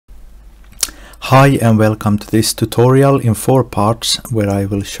Hi and welcome to this tutorial in 4 parts where I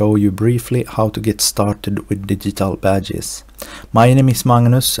will show you briefly how to get started with digital badges. My name is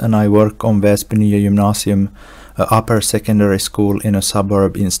Magnus and I work on Beskrivning Gymnasium, an upper secondary school in a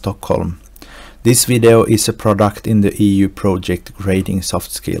suburb in Stockholm. This video is a product in the EU project Grading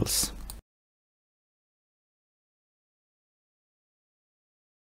Soft Skills.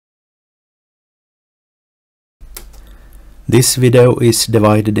 This video is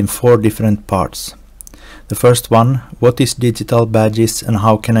divided in 4 different parts. The first one, what is digital badges and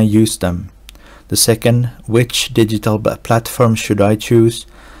how can I use them? The second, which digital platform should I choose?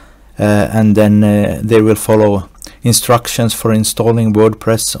 And then they will follow instructions for installing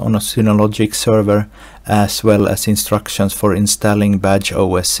WordPress on a Synologic server, as well as instructions for installing Badge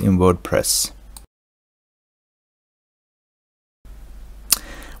OS in WordPress.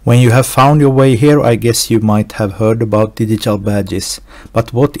 When you have found your way here, I guess you might have heard about digital badges.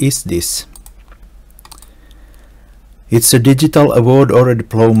 But what is this? It's a digital award or a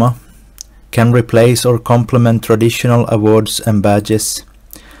diploma, can replace or complement traditional awards and badges,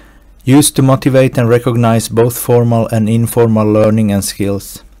 used to motivate and recognize both formal and informal learning and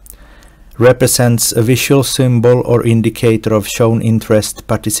skills, represents a visual symbol or indicator of shown interest,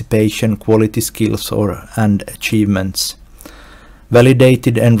 participation, quality skills and achievements,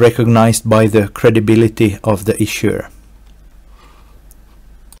 validated and recognized by the credibility of the issuer.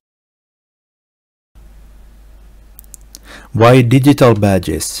 Why digital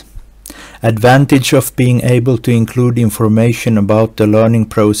badges? Advantage of being able to include information about the learning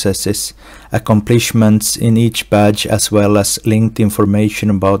processes, accomplishments in each badge, as well as linked information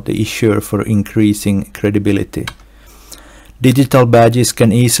about the issuer for increasing credibility. Digital badges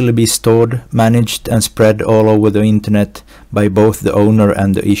can easily be stored, managed and spread all over the internet by both the owner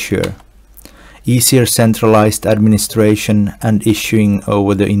and the issuer. Easier centralized administration and issuing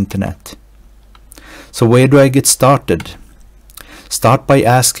over the internet. So where do I get started? Start by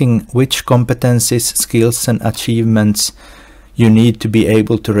asking which competencies, skills and achievements you need to be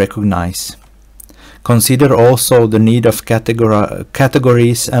able to recognize. Consider also the need of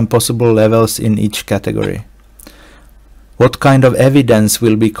categories and possible levels in each category. What kind of evidence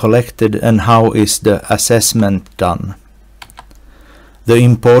will be collected and how is the assessment done? The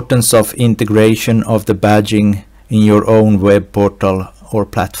importance of integration of the badging in your own web portal or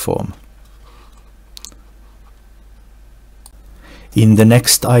platform. In the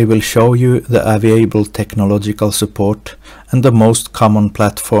next I will show you the available technological support and the most common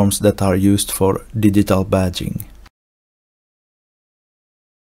platforms that are used for digital badging.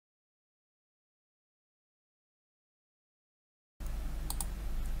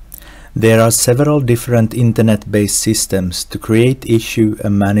 There are several different internet-based systems to create, issue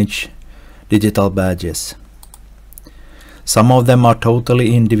and manage digital badges. Some of them are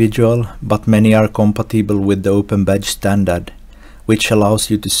totally individual, but many are compatible with the Open Badge standard, which allows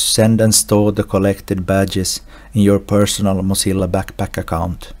you to send and store the collected badges in your personal Mozilla Backpack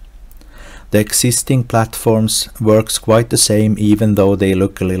account. The existing platforms works quite the same, even though they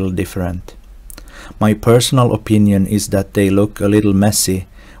look a little different. My personal opinion is that they look a little messy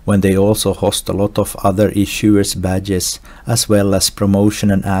when they also host a lot of other issuers' badges, as well as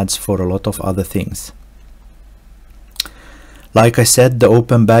promotion and ads for a lot of other things. Like I said, the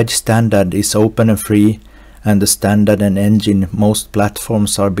Open Badge standard is open and free, and the standard and engine most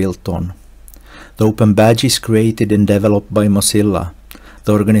platforms are built on. The Open Badge is created and developed by Mozilla,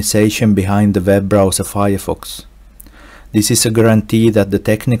 the organization behind the web browser Firefox. This is a guarantee that the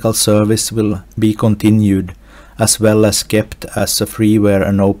technical service will be continued, as well as kept as a freeware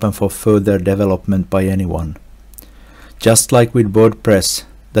and open for further development by anyone. Just like with WordPress,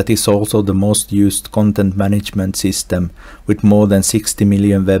 that is also the most used content management system with more than 60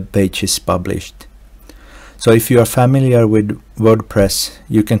 million web pages published. So if you are familiar with WordPress,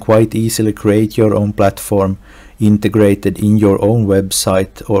 you can quite easily create your own platform integrated in your own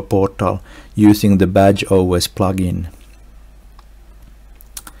website or portal using the Badge OS plugin.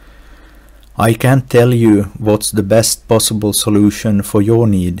 I can't tell you what's the best possible solution for your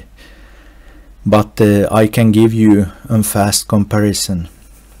need, but I can give you a fast comparison.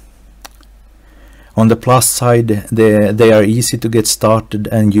 On the plus side, they are easy to get started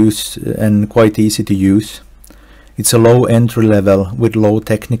and use and quite easy to use. It's a low entry level with low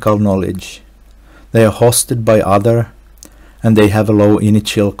technical knowledge. They are hosted by other and they have a low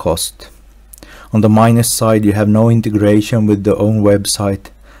initial cost. On the minus side, you have no integration with the own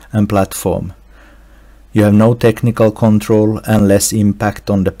website and platform. You have no technical control and less impact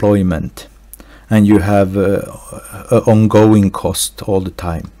on deployment, and you have an ongoing cost all the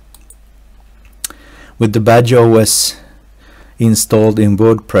time. With the Badge OS, installed in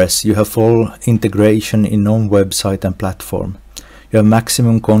WordPress, you have full integration in own website and platform. You have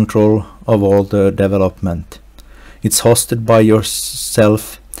maximum control of all the development. It's hosted by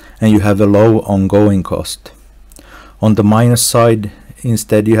yourself and you have a low ongoing cost. On the minus side,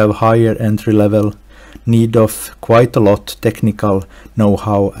 instead, you have higher entry level, need of quite a lot technical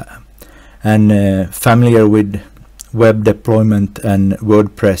know-how and familiar with web deployment and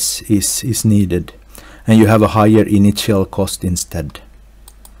WordPress is needed, and you have a higher initial cost instead.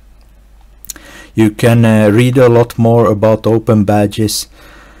 You can read a lot more about open badges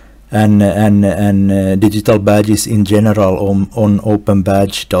and digital badges in general on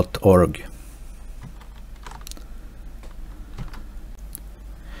openbadge.org.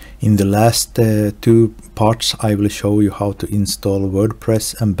 In the last two parts I will show you how to install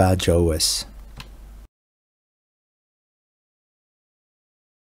WordPress and BadgeOS.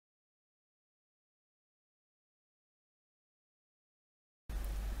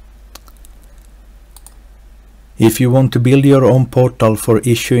 If you want to build your own portal for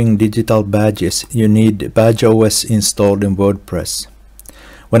issuing digital badges, you need BadgeOS installed in WordPress.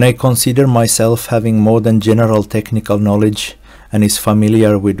 When I consider myself having more than general technical knowledge and is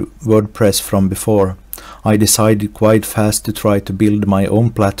familiar with WordPress from before, I decided quite fast to try to build my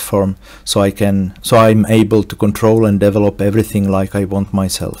own platform so I'm able to control and develop everything like I want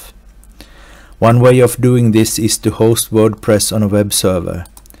myself. One way of doing this is to host WordPress on a web server.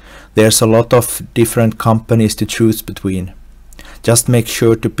 There's a lot of different companies to choose between. Just make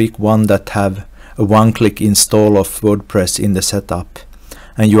sure to pick one that have a one-click install of WordPress in the setup,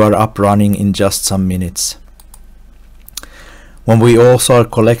 and you are up running in just some minutes. When we also are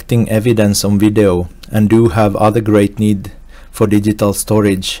collecting evidence on video and do have other great need for digital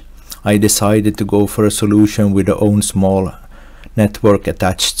storage, I decided to go for a solution with our own small network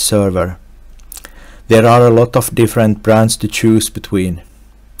attached server. There are a lot of different brands to choose between.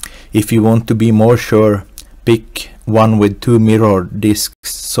 If you want to be more sure, pick one with 2 mirror disks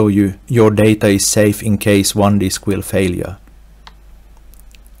so your data is safe in case one disk will fail you.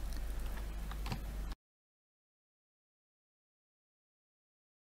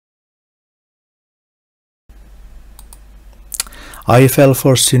 I fell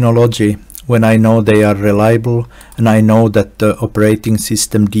for Synology when I know they are reliable and I know that the operating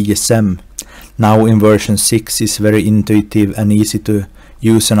system DSM, now in version 6, is very intuitive and easy to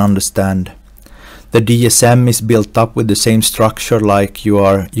use and understand. The DSM is built up with the same structure like you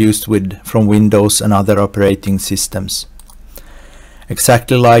are used with from Windows and other operating systems.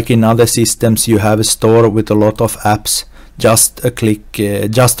 Exactly like in other systems, you have a store with a lot of apps just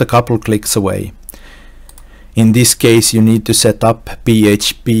a couple clicks away. In this case, you need to set up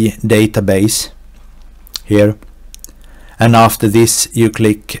PHP database here, and after this you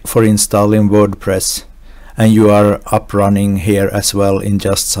click for installing WordPress, and you are up running here as well in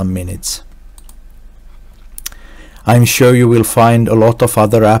just some minutes. I'm sure you will find a lot of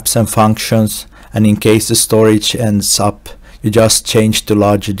other apps and functions, and in case the storage ends up, you just change to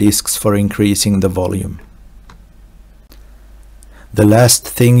larger disks for increasing the volume. The last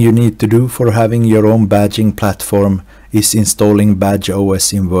thing you need to do for having your own badging platform is installing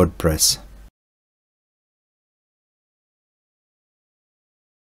BadgeOS in WordPress.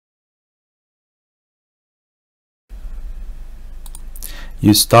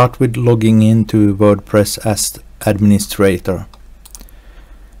 You start with logging into WordPress as administrator.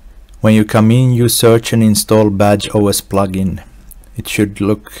 When you come in, you search and install BadgeOS plugin. It should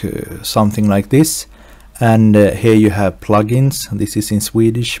look something like this. And here you have plugins. This is in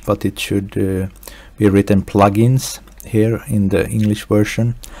Swedish, but it should be written plugins here in the English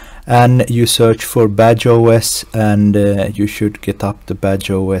version. And you search for BadgeOS, and you should get up the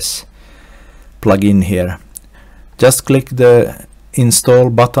BadgeOS plugin here. Just click the install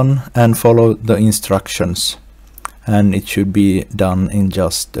button and follow the instructions, and it should be done in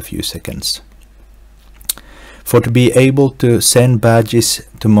just a few seconds. For to be able to send badges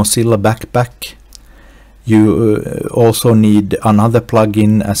to Mozilla Backpack, you also need another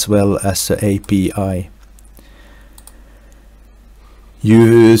plugin as well as an API.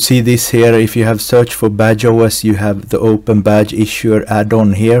 You see this here. If you have searched for BadgeOS, you have the Open Badge Issuer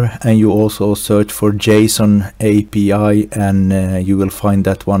add-on here, and you also search for JSON API, and you will find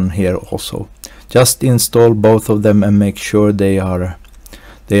that one here also. Just install both of them and make sure they are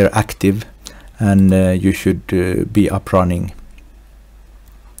active, and you should be up running.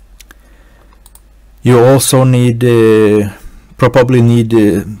 You also need probably need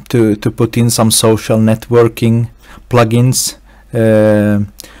to put in some social networking plugins.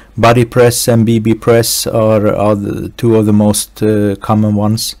 BuddyPress and BBPress are the two of the most common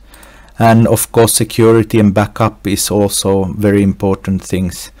ones, And of course security and backup is also very important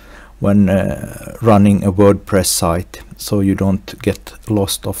things when running a WordPress site, so you don't get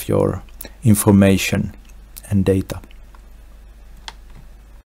lost of your information and data.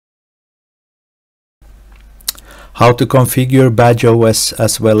 How to configure BadgeOS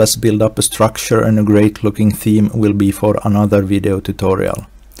as well as build up a structure and a great looking theme will be for another video tutorial.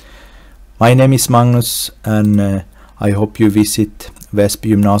 My name is Magnus, and I hope you visit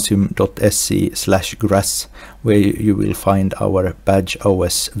vesbygymnasium.se/grass, where you will find our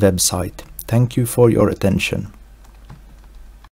BadgeOS website. Thank you for your attention.